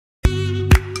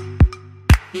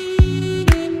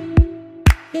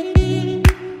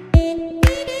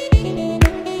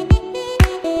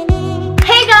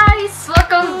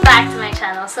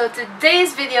So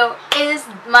today's video is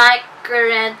my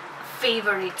current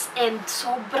favorites. And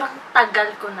sobrang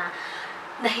tagal ko na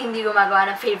hindi gumagawa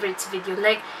ng favorites video.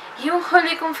 Like, yung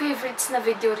huli kong favorites na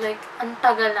video, like, ang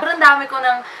tagal na. Pero ang dami ko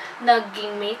nang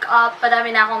naging makeup.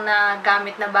 Padami na akong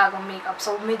nagamit na bagong makeup.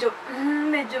 So, medyo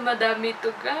madami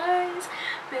ito, guys.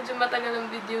 Medyo matagal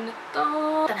ang video na to.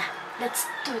 Tara, let's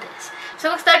do this. So,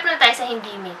 mag-start muna tayo sa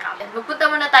hindi makeup. Magpunta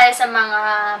muna tayo sa mga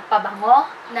pabango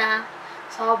na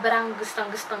sobrang gusto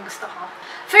ko.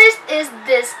 First is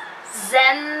this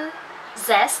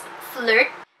Zest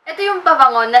Flirt. Ito yung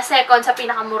pabango na second sa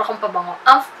pinakamura kong pabango.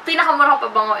 Ang pinakamura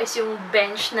kong pabango is yung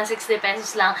bench na 60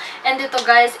 pesos lang. And ito,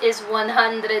 guys, is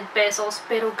 100 pesos.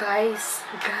 Pero, guys,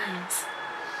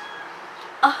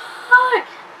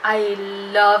 I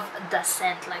love the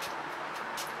scent. Like,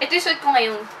 ito yung suit ko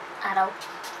ngayong araw.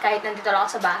 Kahit nandito lang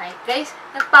ako sa bahay. Guys,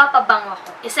 nagpapabango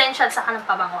ako. Essential sa kanang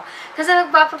pabango. Kasi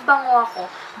nagpapabango ako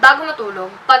bago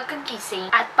matulog, pagkagising,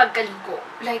 at pagkaligo.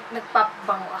 Like,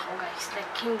 nagpapabango ako, guys.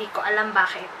 Like, hindi ko alam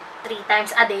bakit 3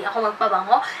 times a day ako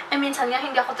magpabango. And minsan nga,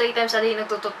 hindi ako 3 times a day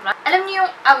nagtututbrush. Alam niyo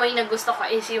yung amoy na gusto ko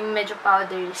is yung medyo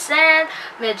powdery scent,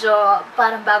 medyo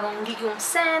parang bagong ligong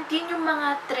scent. Yun yung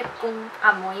mga trip kong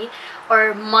amoy.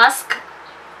 Or musk.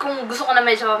 Kung gusto ko na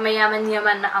medyo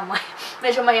mayaman-yaman na amoy,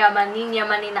 medyo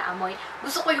mayaman-yaman na amoy,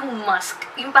 gusto ko yung musk.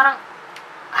 Yung parang,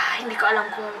 hindi ko alam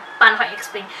kung paano ko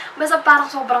i-explain. Basta parang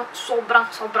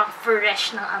sobrang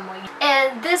fresh ng amoy.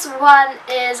 And this one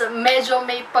is medyo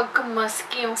may pagka-musk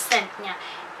yung scent niya.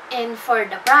 And for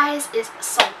the price is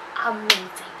so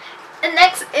amazing. And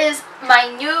next is my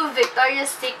new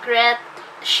Victoria's Secret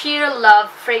Sheer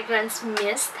Love Fragrance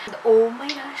Mist. Oh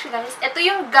my gosh, guys. Ito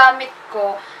yung gamit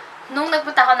ko nung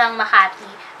nagpunta ako ng Makati,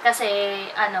 kasi,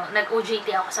 nag-OJT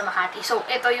ako sa Makati. So,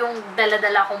 ito yung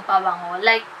dala-dala kong pabango.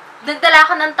 Like, nagdala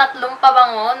ako ng 3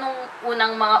 pabango nung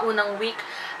unang week.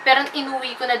 Pero,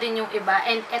 inuwi ko na din yung iba.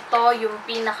 And ito yung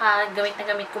pinaka-gamit na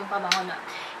gamit kong pabango nun.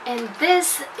 And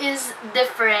this is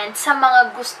different sa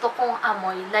mga gusto kong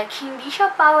amoy. Like, hindi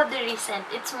siya powdery scent.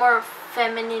 It's more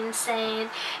feminine scent.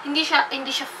 Hindi siya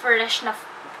fresh na,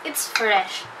 it's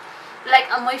fresh. Like,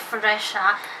 amoy fresh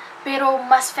siya. Pero,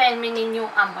 mas feminine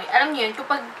yung amoy. Alam niyo yun,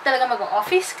 kapag talaga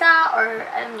mag-office ka, or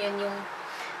alam niyo yun, yung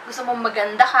gusto mong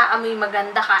maganda ka, amoy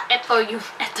maganda ka, ito yun,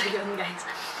 guys.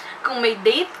 Kung may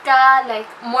date ka, like,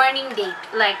 morning date,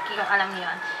 like, yung alam niyo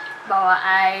yun, bawa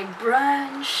ay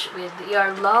brunch with your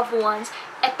loved ones,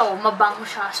 ito, mabango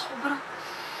siya, sobrang,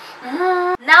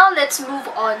 Now, let's move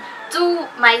on to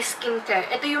my skincare.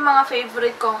 Ito yung mga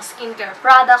favorite kong skincare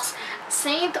products,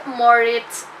 St.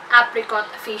 Moritz Apricot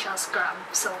Facial Scrub.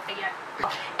 So, ayan.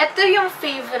 Ito yung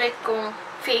favorite kong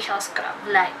facial scrub.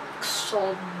 Like,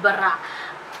 sobra.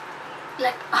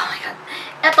 Like, oh my god.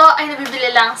 Ito ay nabibili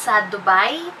lang sa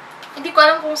Dubai. Hindi ko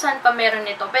alam kung saan pa meron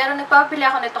nito. Pero nagpapabili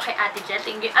ako nito kay Ate Jel.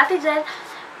 Thank you, Ate Jel.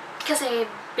 Kasi,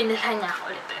 pinilhan niya ako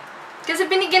ulit. Kasi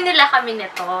binigyan nila kami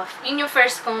nito. Yun yung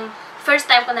first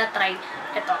time ko na-try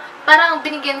ito. Parang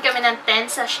binigyan kami ng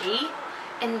 10 sachet.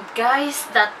 And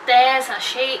guys, the 10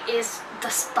 sachet is the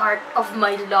start of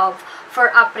my love for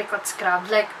apricot scrub.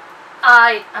 Like,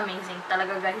 amazing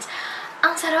talaga, guys.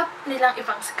 Ang sarap nilang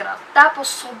ibang scrub. Tapos,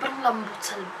 sobrang lambot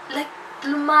sa, like,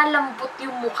 lumalambot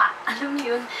yung mukha. Alam mo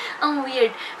yun? Ang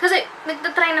weird. Kasi,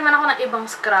 nagtatry naman ako ng ibang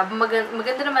scrub.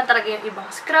 Maganda naman talaga yung ibang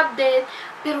scrub din.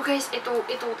 Pero guys, ito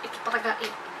talaga,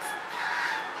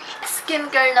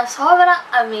 skincare na sobrang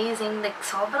amazing. Like,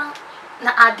 sobrang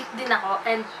na-addict din ako.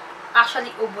 And,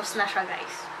 actually, ubos na siya,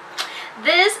 guys.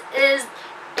 This is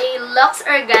a Lux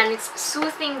Organics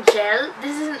Soothing Gel.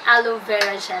 This is an aloe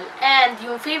vera gel. And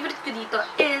yung favorite ko dito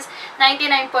is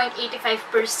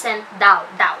 99.85% daw.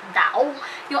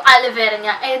 Yung aloe vera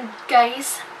niya. And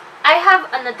guys, I have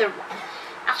another one.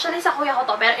 Actually, sa kuya ko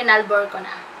to, pero inalbor ko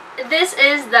na. This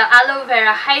is the aloe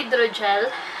vera hydrogel.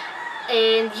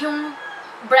 And yung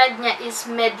brand niya is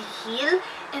Mediheal.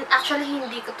 And actually,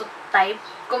 hindi ko to type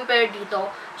compare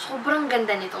dito. Sobrang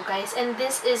ganda nito, guys. And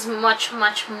this is much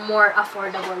more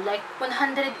affordable. Like,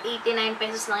 189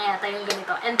 pesos lang yata yung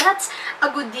ganito. And that's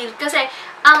a good deal. Kasi,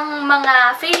 ang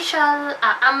mga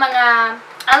ang mga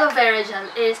aloe vera gel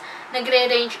is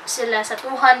nagre-range sila sa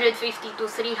 250 to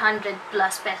 300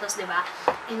 plus pesos, diba?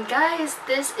 And guys,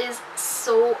 this is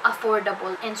so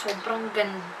affordable and sobrang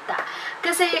ganda.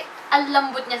 Kasi, ang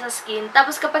lambot niya sa skin.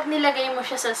 Tapos, kapag nilagay mo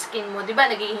siya sa skin mo, diba,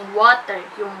 nagiging water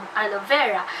yung aloe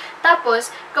vera.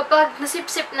 Tapos, kapag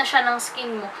nasip-sip na siya ng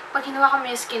skin mo, pag hinawakan mo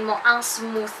yung skin mo, ang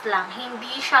smooth lang.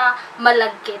 Hindi siya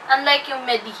malagkit. Unlike yung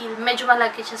Mediheal, medyo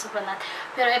malagkit siya sa balat.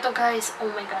 Pero ito, guys,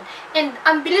 oh my god. And,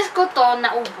 ang bilis ko to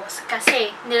naubos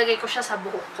kasi nilagay ko siya sa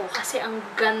buhok ko. Kasi ang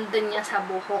ganda niya sa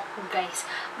buhok, guys.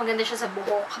 Maganda siya sa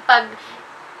buhok. Kapag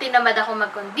tinamad ako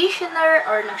mag-conditioner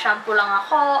or nag-shampoo lang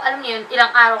ako. Alam niyo yun, ilang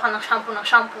araw ka ng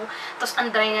shampoo, tapos ang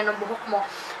dry na ng buhok mo.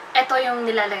 Ito yung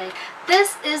nilalagay.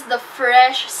 This is the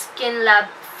Fresh Skin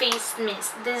Lab Face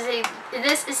Mist. This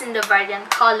is in the variant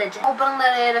Collagen. Sobrang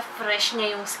nare-refresh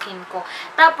niya yung skin ko.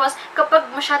 Tapos, kapag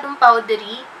masyadong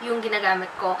powdery yung ginagamit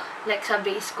ko, like sa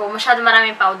base ko, masyadong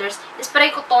maraming powders,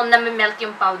 spray ko to na melt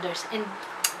yung powders. And,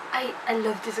 I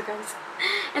love this, guys.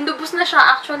 And ubus na siya,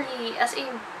 actually, as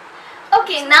in.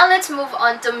 Okay, now let's move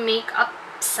on to makeup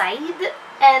side.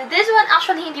 And this one,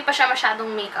 actually, hindi pa siya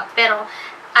masyadong makeup, pero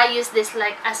I use this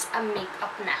like as a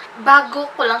makeup na.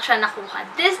 Bago ko lang siya nakuha.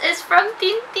 This is from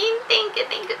Tintin. Thank you,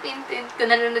 Tintin.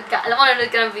 Kung nanonood ka, alam ko nanonood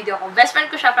ka ng video ko. Best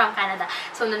friend ko siya from Canada.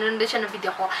 So, nanonood siya ng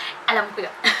video ko. Alam ko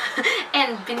yun.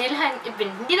 And, hindi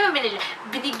naman binili.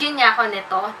 Binigyan niya ako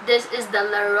nito. This is the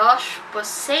La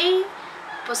Roche-Posay.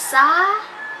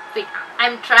 Wait,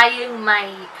 I'm trying my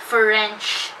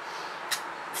French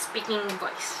speaking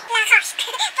voice. La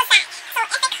Roche-Posay.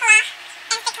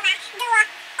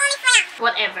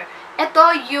 Whatever.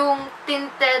 Ito yung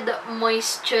tinted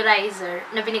moisturizer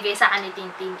na binigay sa akin ni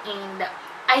Tintin. And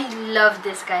I love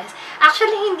this, guys.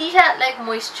 Actually, hindi siya like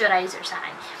moisturizer sa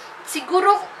akin.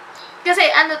 Siguro, kasi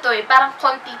ano to eh, parang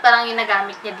konti parang yung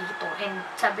nagamit niya dito. And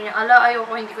sabi niya, ala,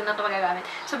 ayoko, hindi ko na to magagamit.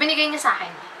 So, binigay niya sa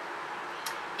akin.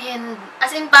 And,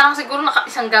 as in, parang siguro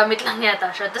isang gamit lang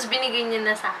yata siya. Tapos, binigay niya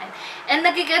na sa akin. And,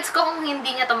 nagigets ko kung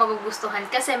hindi niya to magugustuhan.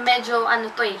 Kasi, medyo, ano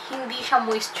to eh, hindi siya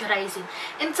moisturizing.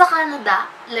 And, sa Canada,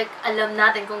 like, alam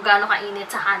natin kung gaano kainit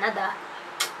sa Canada.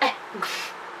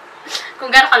 Kung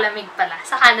gaano kalamig pala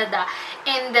sa Canada.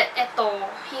 And, ito,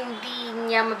 hindi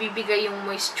niya mabibigay yung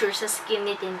moisture sa skin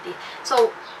ni Tintin.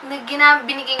 So,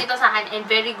 binigay nito sa akin and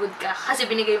very good ka. Kasi,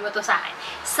 binigay mo to sa akin.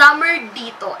 Summer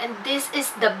dito. And, this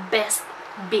is the best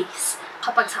base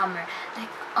kapag summer.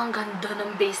 Like, ang ganda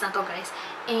ng base na to, guys.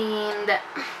 And,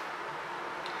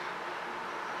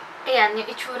 ayan,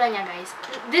 yung itsura niya, guys.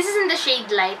 This is in the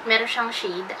shade light. Meron siyang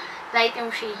shade. Light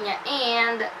yung shade niya.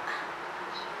 And,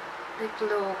 like,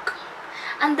 look.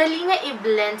 Ang dali niya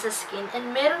i-blend sa skin.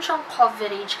 And, meron siyang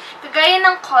coverage. Kagaya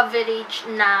ng coverage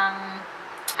ng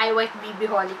I White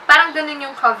BB Holic. Parang ganun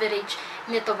yung coverage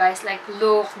nito, guys. Like,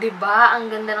 look, diba?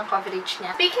 Ang ganda ng coverage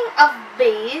niya. Speaking of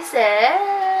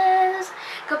bases,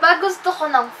 kapag gusto ko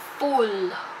ng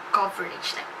full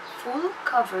coverage, like, full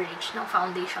coverage ng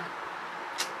foundation,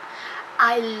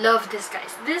 I love this,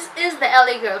 guys. This is the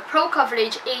LA Girl Pro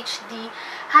Coverage HD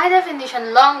High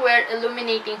Definition Long Wear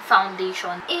Illuminating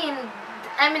Foundation. And,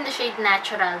 I'm in the shade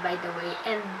Natural, by the way.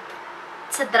 And,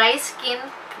 sa dry skin,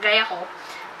 gaya ko,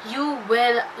 you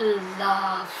will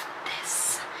love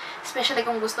this. Especially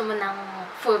kung gusto mo ng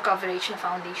full coverage na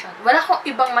foundation. Wala akong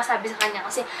ibang masabi sa kanya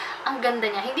kasi ang ganda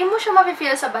niya. Hindi mo siya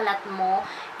mapifeel sa balat mo.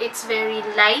 It's very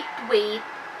lightweight.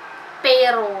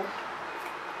 Pero,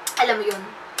 alam mo yun,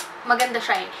 maganda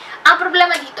siya eh. Ang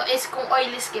problema dito is kung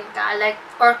oily skin ka, like,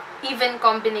 or even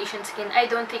combination skin, I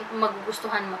don't think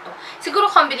magugustuhan mo to. Siguro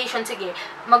combination, sige,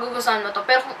 magugustuhan mo to.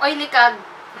 Pero kung oily ka,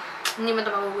 hindi mo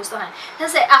ito magugustuhan.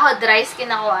 Kasi ako, dry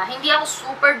skin ako Hindi ako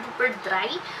super duper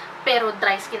dry, pero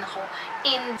dry skin ako.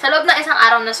 And sa loob ng isang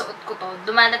araw na suot ko to,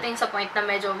 dumadating sa point na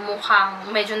medyo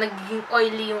nagiging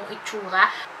oily yung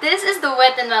itsura. This is the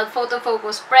Wet n Wild Photo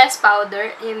Focus Press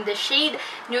Powder in the shade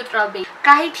Neutral Beige.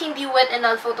 Kahit hindi Wet n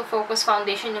Wild Photo Focus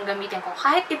foundation yung gamitin ko,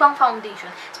 kahit ibang foundation,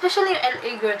 especially yung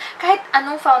LA Girl, kahit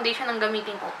anong foundation ang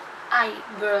gamitin ko, ay,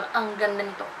 girl, ang ganda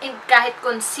nito. And kahit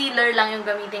concealer lang yung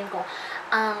gamitin ko,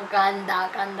 ang ganda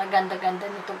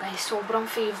nito, guys. Sobrang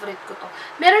favorite ko to.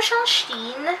 Meron siyang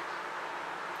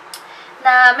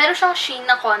sheen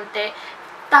na konti.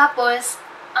 Tapos,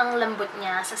 ang lambot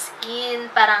niya sa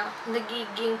skin. Parang,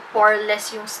 nagiging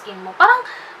poreless yung skin mo. Parang,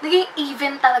 naging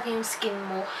even talaga yung skin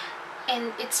mo.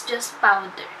 And, it's just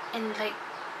powder. And, like,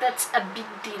 that's a big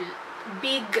deal.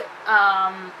 Big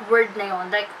word na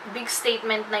yun. Like, big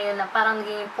statement na yun na parang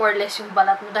naging poreless yung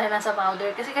balat mo dahil nasa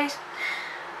powder. Kasi, guys,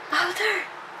 powder!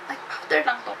 Like, powder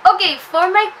lang to. Okay, for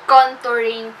my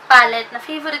contouring palette na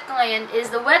favorite ko ngayon is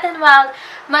the Wet n Wild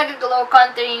Mega Glow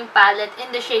Contouring Palette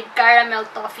in the shade Caramel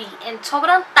Toffee. And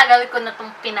sobrang tagal ko na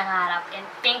itong pinangarap. And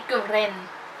thank you rin,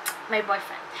 my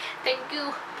boyfriend. Thank you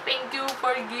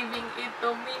for giving it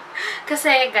to me.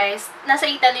 Kasi, guys, nasa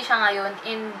Italy siya ngayon.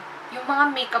 And yung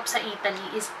mga makeup sa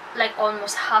Italy is like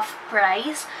almost half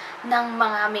price ng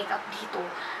mga makeup dito.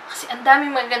 Kasi ang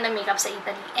daming maganda makeup sa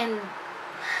Italy. And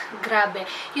grabe.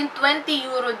 Yung 20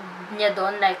 euro niya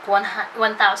doon, like 1,000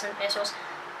 pesos,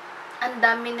 ang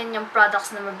dami na niyang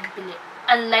products na mabibili.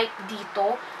 Unlike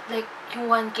dito, like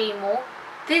yung 1K mo,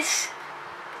 this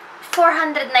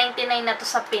 499 na to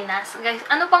sa Pinas. Guys,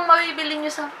 ano pang mabibili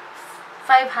nyo sa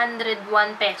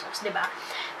 501 pesos, diba?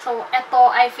 So, ito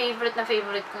ay favorite na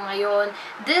favorite ko ngayon.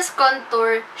 This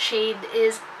contour shade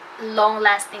is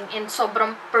long-lasting and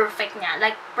sobrang perfect niya.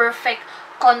 Like, perfect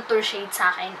contour shade sa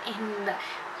akin. And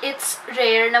it's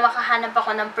rare na makahanap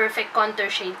ako ng perfect contour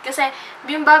shade. Kasi,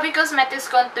 yung Bobby Cosmetics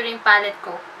contouring palette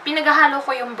ko, pinaghahalo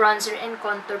ko yung bronzer and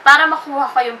contour para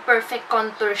makuha ko yung perfect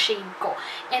contour shade ko.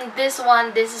 And this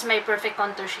one, this is my perfect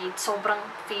contour shade. Sobrang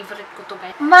favorite ko to,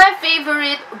 guys. My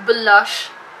favorite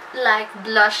blush, like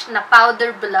blush na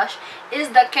powder blush, is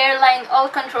the Careline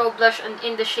All Control Blush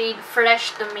in the shade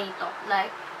Fresh Tomato. Like,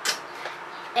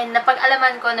 and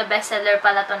napag-alaman ko na bestseller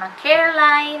pala to ng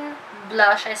Careline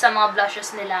blush ay sa mga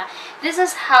blushes nila. This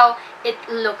is how it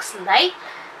looks like.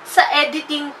 Sa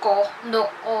editing ko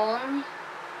noong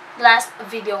last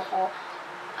video ko,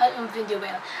 yung video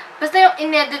ba yun? Basta yung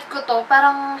in-edit ko to,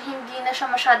 parang hindi na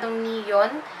siya masyadong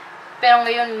neon. Pero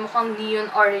ngayon, mukhang neon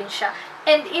orange siya.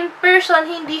 And in person,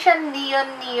 hindi siya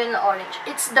neon orange.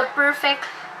 It's the perfect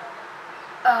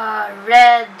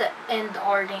red and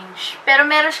orange. Pero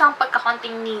meron siyang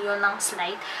pagkakonting neon ng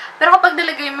slight. Pero kapag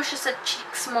nilagay mo siya sa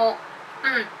cheeks mo,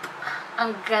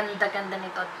 ang ganda-ganda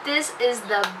nito. This is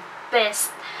the best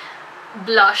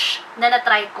blush na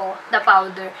na-try ko, the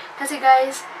powder. Kasi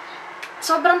guys,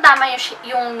 sobrang tama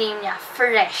yung name niya,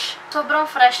 Fresh. Sobrang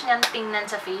fresh niyang tingnan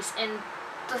sa face. And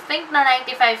to think na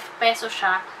 95 pesos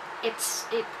siya, it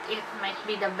might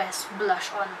be the best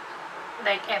blush on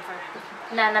like ever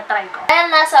na na-try ko. Dahil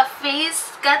nasa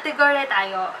face category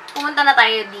tayo, pumunta na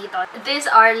tayo dito. These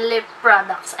are lip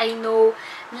products. I know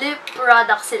lip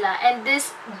products sila. And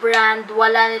this brand,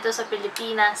 wala nito sa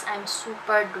Pilipinas. I'm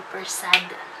super duper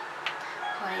sad.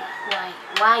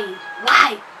 Why?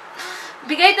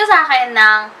 Bigay ito sa akin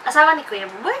ng asawa ni Kuya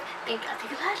Boy. Thank you, Ate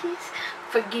Gladys,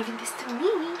 for giving this to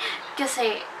me.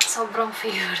 Kasi sobrang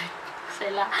favorite ko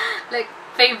sila. Like,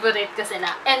 favorite ko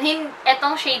sila. And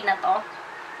etong shade na to,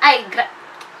 ay,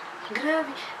 grabe.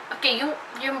 Okay,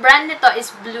 yung brand nito is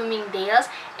Bloomingdale's.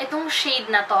 Itong shade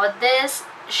na to, this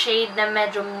shade na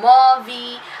medyo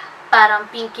mauve, parang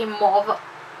pinky mauve.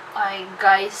 Ay,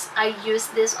 guys, I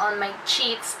use this on my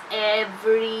cheeks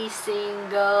every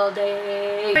single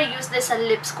day. I use this sa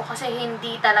lips ko kasi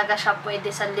hindi talaga siya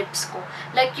pwede sa lips ko.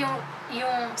 Like, yung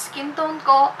skin tone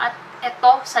ko at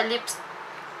ito sa lips,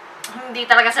 hindi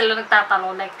talaga sila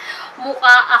nagtatalo. Like,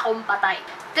 mukha akong patay.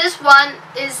 This one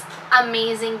is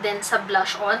amazing din sa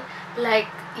blush on.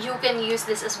 Like, you can use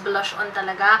this as blush on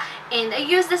talaga. And I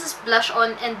use this as blush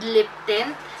on and lip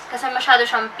tint. Kasi masyado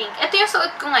siyang pink. Ito yung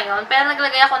suot ko ngayon. Pero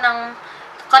naglagay ako ng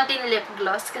konting lip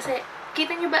gloss. Kasi,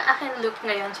 kita nyo ba aking look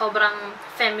ngayon? Sobrang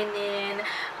feminine,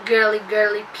 girly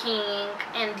pink.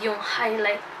 And yung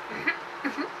highlight.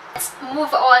 Let's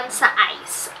move on sa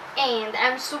eyes. And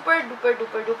I'm super duper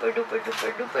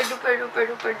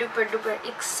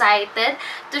excited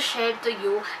to share to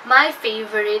you my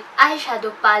favorite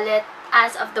eyeshadow palette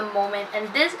as of the moment.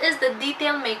 And this is the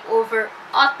Detail Makeover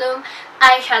Autumn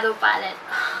Eyeshadow Palette.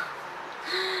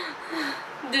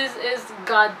 This is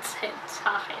God's hand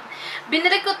sa akin.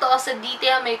 Binili ko to sa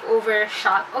Detail Makeover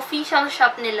shop. Official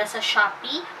shop nila sa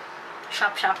Shopee.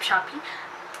 Shopee.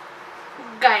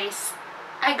 Guys,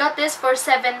 I got this for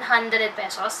 700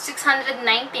 pesos. 699.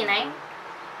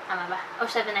 Tama ba? O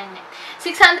 799.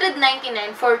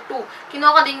 699 for 2.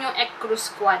 Kinuha ko din yung Ecru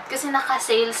Squad. Kasi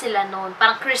naka-sale sila noon.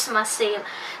 Parang Christmas sale.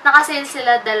 Naka-sale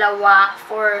sila dalawa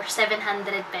for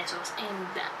 700 pesos.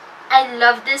 And I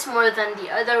love this more than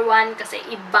the other one. Kasi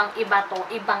ibang-iba to.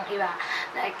 Ibang-iba.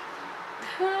 Like,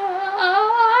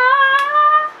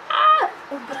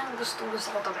 sobrang gusto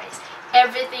ko to, guys.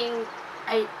 Everything,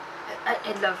 I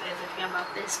love everything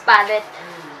about this palette.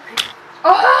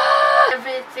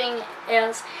 Everything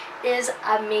else is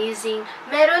amazing.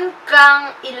 Meron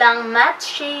kang ilang matte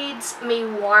shades, may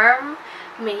warm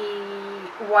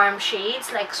shades,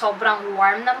 like sobrang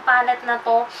warm ng palette na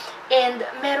to. And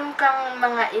meron kang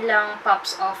mga ilang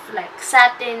pops of like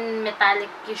satin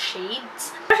metallic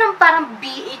shades. Meron siyang parang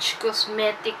BH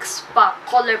Cosmetics pop,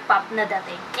 color pop na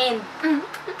dating. And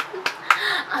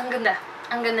ang ganda.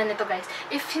 Ang ganda nito, guys.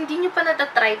 If hindi nyo pa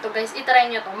natatry to, guys, itry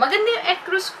nyo to. Maganda yung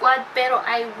Ecru Squad, pero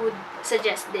I would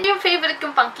suggest this. Yung favorite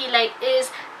kong pangkilay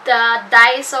is the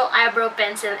Xoxo Eyebrow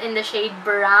Pencil in the shade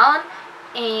Brown.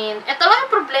 And ito lang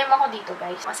yung problema ko dito,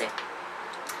 guys. Kasi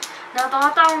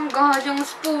natatanggal yung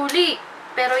spoolie.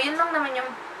 Pero yun lang naman yung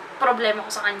problema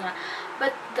ko sa kanya.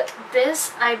 But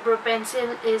this eyebrow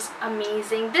pencil is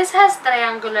amazing. This has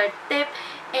triangular tip.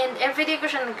 And everyday ko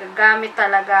siya nagagamit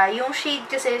talaga. Yung shade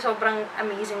kasi sobrang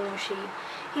amazing yung shade.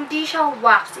 Hindi siya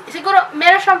waxy. Siguro,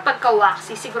 meron siyang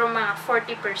pagka-waxy. Siguro mga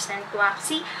 40%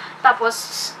 waxy.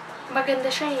 Tapos,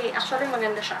 maganda siya eh. Actually,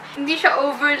 maganda siya. Hindi siya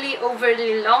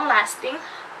overly long-lasting,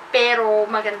 pero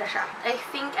maganda siya. I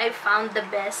think I found the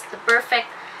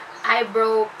perfect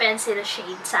eyebrow pencil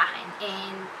shade sa akin.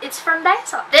 And it's from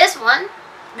Daiso.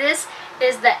 This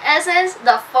is the Essence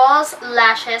The False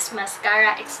Lashes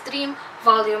Mascara Extreme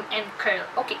Volume and Curl.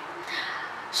 Okay.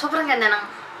 Sobrang ganda ng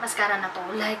mascara na to.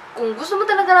 Like, kung gusto mo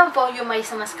talaga ng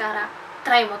volumize na mascara,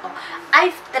 try mo to.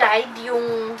 I've tried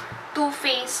yung Too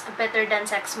Faced Better Than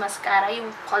Sex Mascara,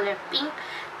 yung color pink.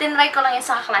 Tinry ko lang yun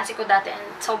sa kaklase ko dati and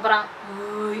sobrang,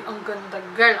 uy, ang ganda,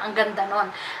 girl, ang ganda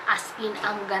nun. As in,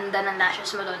 ang ganda ng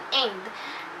lashes mo dun. And,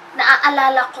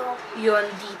 naaalala ko yun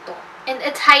dito. And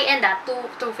it's high-end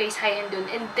Too Faced high-end dun.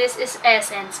 And this is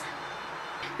Essence.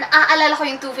 Naaalala ko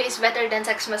yung Too Faced Better Than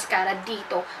Sex Mascara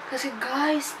dito. Kasi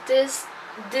guys, this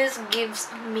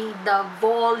gives me the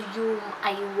volume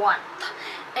I want.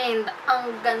 And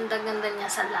ang ganda-ganda niya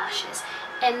sa lashes.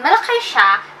 And malaki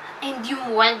siya. And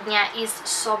yung wand niya is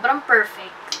sobrang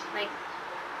perfect. Like,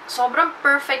 sobrang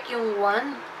perfect yung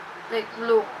wand. Like,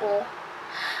 look, oh.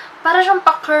 Para siyang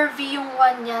pa-curvy yung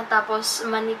wand niya. Tapos,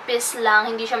 manipis lang.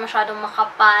 Hindi siya masyadong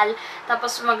makapal.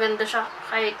 Tapos, maganda siya.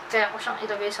 Kaya ko siyang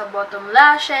ilagay sa bottom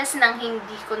lashes nang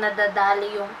hindi ko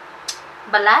nadadali yung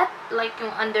balat. Like, yung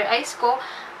under eyes ko.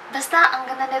 Basta, ang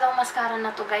ganda nitong mascara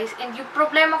na to, guys. And yung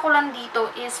problema ko lang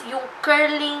dito is yung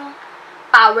curling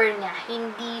power niya.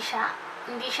 Hindi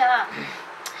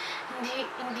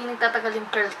nagtatagal yung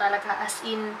curl talaga. As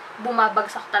in,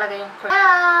 bumabagsak talaga yung curl.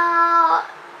 Now,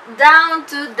 down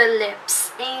to the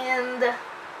lips. And,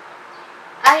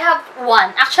 I have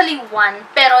one. Actually, one.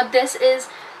 Pero this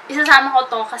is, isasama ko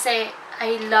to kasi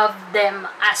I love them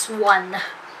as one.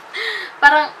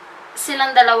 Parang,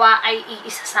 silang dalawa ay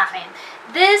iisa sa akin.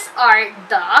 These are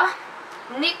the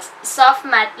NYX Soft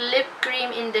Matte Lip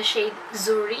Cream in the shade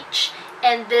Zurich.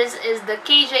 And this is the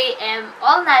KJM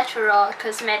All Natural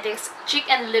Cosmetics Cheek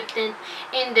and Lip Tint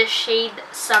in the shade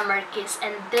Summer Kiss.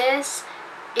 And this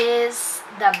is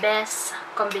the best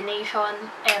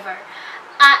combination ever.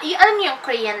 Alam niyo yung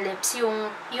Korean lips,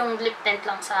 yung lip tint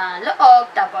lang sa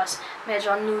loob, tapos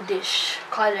medyo nudish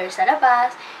color sa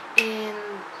labas.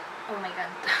 And, oh my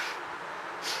god.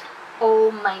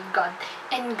 Oh my god.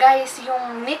 And guys,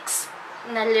 yung NYX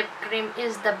na lip cream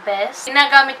is the best.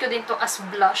 Ginagamit ko din to as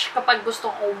blush kapag gusto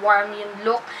ko warm yung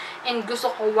look and gusto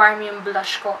ko warm yung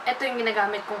blush ko. Ito yung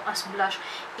ginagamit kong as blush.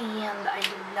 And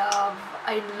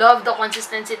I love the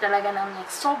consistency talaga ng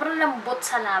NYX. Sobrang lambot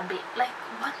sa labi. Like,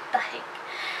 what the heck?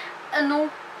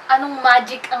 Anong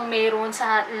magic ang meron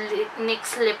sa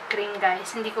NYX lip cream,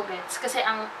 guys? Hindi ko gets. Kasi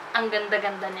ang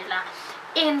ganda-ganda nila.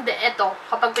 And ito,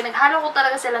 kapag pinaghalo ko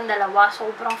talaga silang dalawa,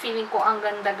 sobrang feeling ko ang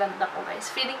ganda-ganda ko, guys.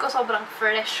 Feeling ko sobrang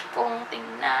fresh kong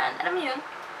tingnan. Alam mo yun?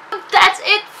 That's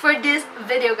it for this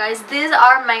video, guys. These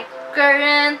are my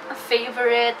current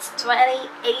favorites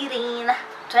 2018.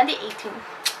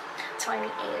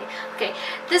 Okay,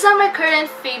 these are my current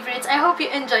favorites. I hope you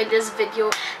enjoyed this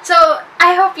video. So,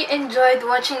 I hope you enjoyed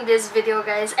watching this video,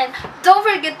 guys. And don't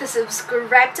forget to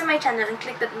subscribe to my channel and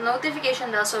click that notification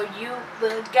bell so you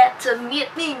will get to meet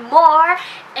me more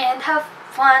and have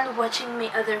fun watching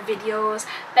my other videos.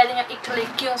 Pwede nyo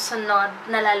i-click yung sunod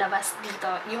na lalabas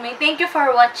dito. You may thank you for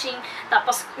watching.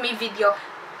 Tapos may video.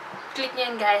 Click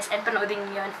nyo yun, guys, and panoodin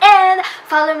nyo yun. And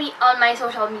follow me on my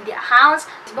social media accounts.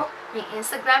 Facebook, my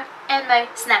Instagram, and my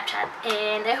Snapchat.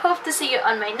 And I hope to see you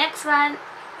on my next one.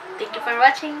 Thank you for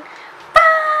watching.